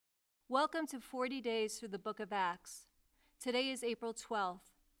Welcome to 40 Days Through the Book of Acts. Today is April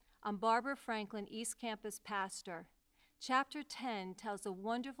 12th. I'm Barbara Franklin, East Campus pastor. Chapter 10 tells a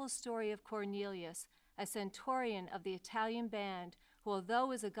wonderful story of Cornelius, a centurion of the Italian band who,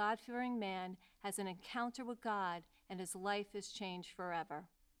 although is a God-fearing man, has an encounter with God and his life is changed forever.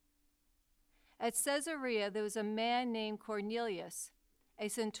 At Caesarea, there was a man named Cornelius, a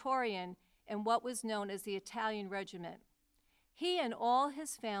centurion in what was known as the Italian regiment. He and all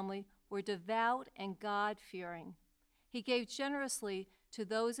his family were devout and God-fearing. He gave generously to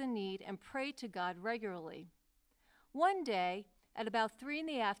those in need and prayed to God regularly. One day, at about 3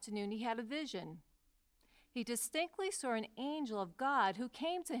 p.m, he had a vision. He distinctly saw an angel of God who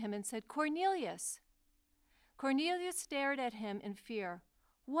came to him and said, "Cornelius." Cornelius stared at him in fear.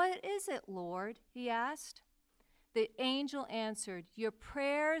 "What is it, Lord?" he asked. The angel answered, "Your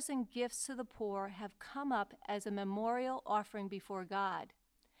prayers and gifts to the poor have come up as a memorial offering before God.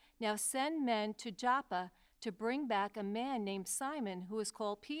 Now send men to Joppa to bring back a man named Simon, who is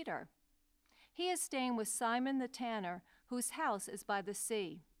called Peter. He is staying with Simon the tanner, whose house is by the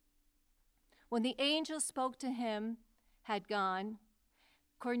sea." When the angel spoke to him had gone,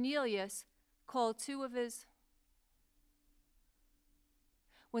 Cornelius called two of his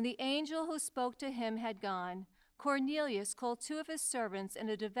servants and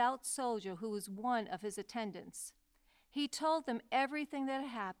a devout soldier who was one of his attendants. He told them everything that had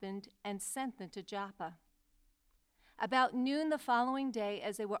happened and sent them to Joppa. About noon the following day,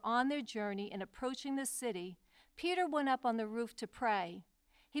 as they were on their journey and approaching the city, Peter went up on the roof to pray.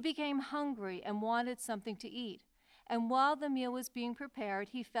 He became hungry and wanted something to eat, and while the meal was being prepared,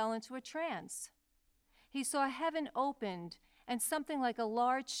 he fell into a trance. He saw heaven opened and something like a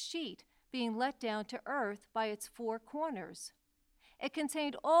large sheet being let down to earth by its four corners. It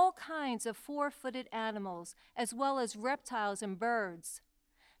contained all kinds of four-footed animals, as well as reptiles and birds.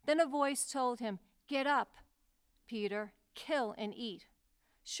 Then a voice told him, "Get up, Peter, kill and eat."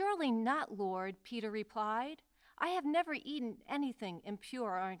 "Surely not, Lord," Peter replied. "I have never eaten anything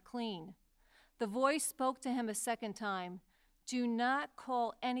impure or unclean." The voice spoke to him a second time, "Do not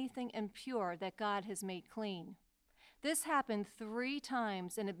call anything impure that God has made clean." This happened 3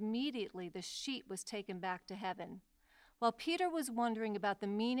 times, and immediately the sheet was taken back to heaven. While Peter was wondering about the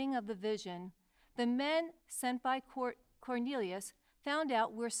meaning of the vision, the men sent by Cornelius found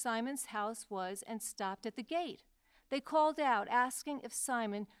out where Simon's house was and stopped at the gate. They called out, asking if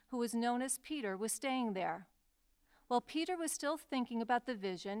Simon, who was known as Peter, was staying there. While Peter was still thinking about the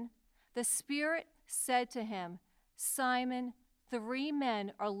vision, the Spirit said to him, "Simon, 3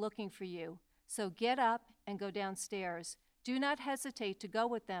 men are looking for you, so get up and go downstairs. Do not hesitate to go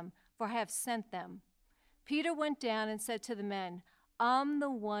with them, for I have sent them." Peter went down and said to the men, "I'm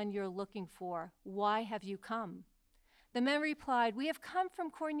the one you're looking for. Why have you come?" The men replied, "We have come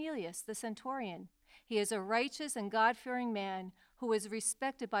from Cornelius, the centurion. He is a righteous and God-fearing man who is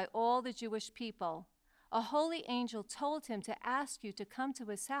respected by all the Jewish people. A holy angel told him to ask you to come to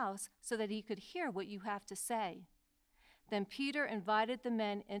his house so that he could hear what you have to say." Then Peter invited the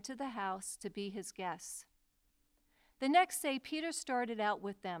men into the house to be his guests. The next day, Peter started out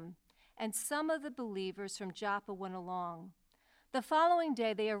with them, and some of the believers from Joppa went along. The following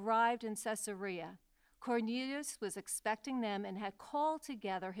day, they arrived in Caesarea. Cornelius was expecting them and had called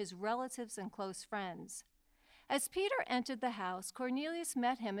together his relatives and close friends. As Peter entered the house, Cornelius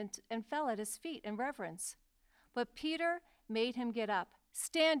met him and fell at his feet in reverence. But Peter made him get up.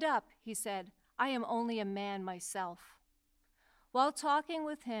 "Stand up," he said. "I am only a man myself." While talking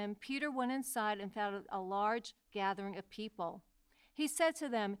with him, Peter went inside and found a large gathering of people. He said to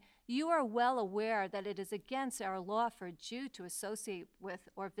them, "You are well aware that it is against our law for a Jew to associate with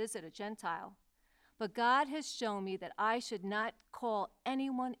or visit a Gentile. But God has shown me that I should not call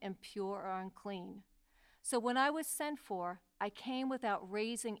anyone impure or unclean. So when I was sent for, I came without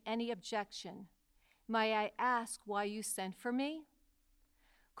raising any objection. May I ask why you sent for me?"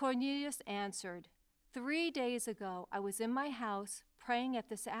 Cornelius answered, 3 days ago I was in my house praying at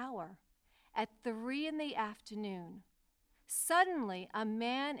this hour, at 3 p.m. Suddenly, a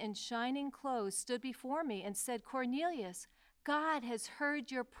man in shining clothes stood before me and said, "Cornelius, God has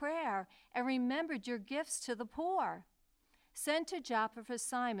heard your prayer and remembered your gifts to the poor. Send to Joppa for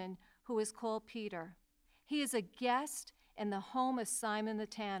Simon, who is called Peter. He is a guest in the home of Simon the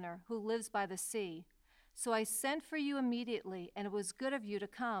tanner, who lives by the sea. So I sent for you immediately, and it was good of you to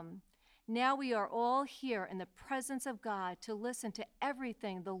come. Now we are all here in the presence of God to listen to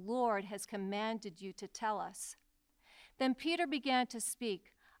everything the Lord has commanded you to tell us." Then Peter began to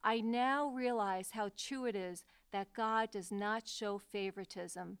speak. "I now realize how true it is that God does not show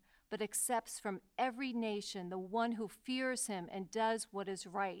favoritism, but accepts from every nation the one who fears him and does what is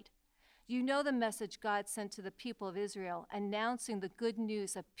right. You know the message God sent to the people of Israel, announcing the good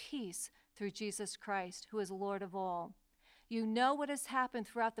news of peace through Jesus Christ, who is Lord of all. You know what has happened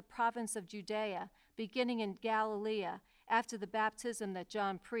throughout the province of Judea, beginning in Galilee, after the baptism that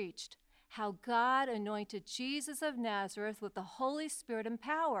John preached, how God anointed Jesus of Nazareth with the Holy Spirit and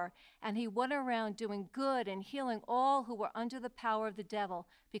power, and he went around doing good and healing all who were under the power of the devil,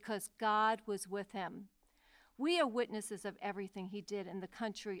 because God was with him. We are witnesses of everything he did in the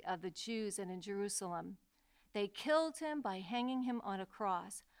country of the Jews and in Jerusalem. They killed him by hanging him on a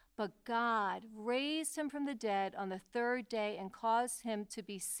cross, but God raised him from the dead on the third day and caused him to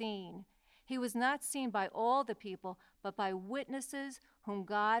be seen. He was not seen by all the people, but by witnesses whom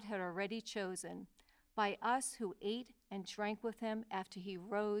God had already chosen, by us who ate and drank with him after he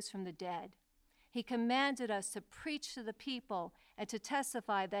rose from the dead. He commanded us to preach to the people and to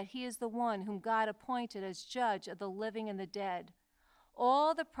testify that he is the one whom God appointed as judge of the living and the dead.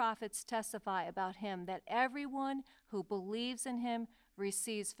 All the prophets testify about him, that everyone who believes in him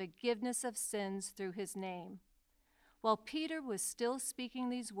receives forgiveness of sins through his name. While Peter was still speaking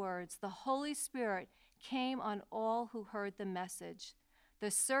these words, the Holy Spirit came on all who heard the message.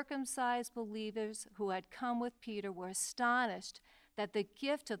 The circumcised believers who had come with Peter were astonished that the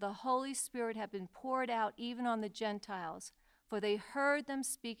gift of the Holy Spirit had been poured out even on the Gentiles, for they heard them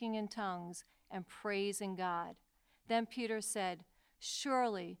speaking in tongues and praising God. Then Peter said,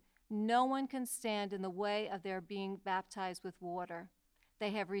 "Surely no one can stand in the way of their being baptized with water.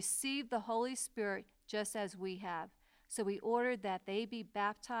 They have received the Holy Spirit just as we have." So he ordered that they be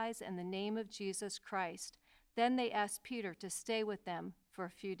baptized in the name of Jesus Christ. Then they asked Peter to stay with them for a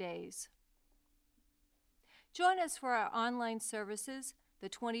few days. Join us for our online services, the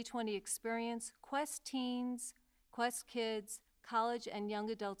 2020 Experience, Quest Teens, Quest Kids, college and young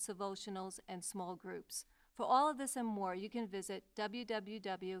adult devotionals, and small groups. For all of this and more, you can visit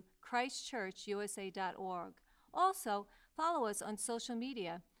www.christchurchusa.org. Also, follow us on social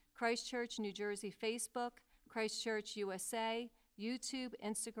media, Christchurch New Jersey Facebook, Christchurch USA, YouTube,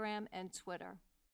 Instagram, and Twitter.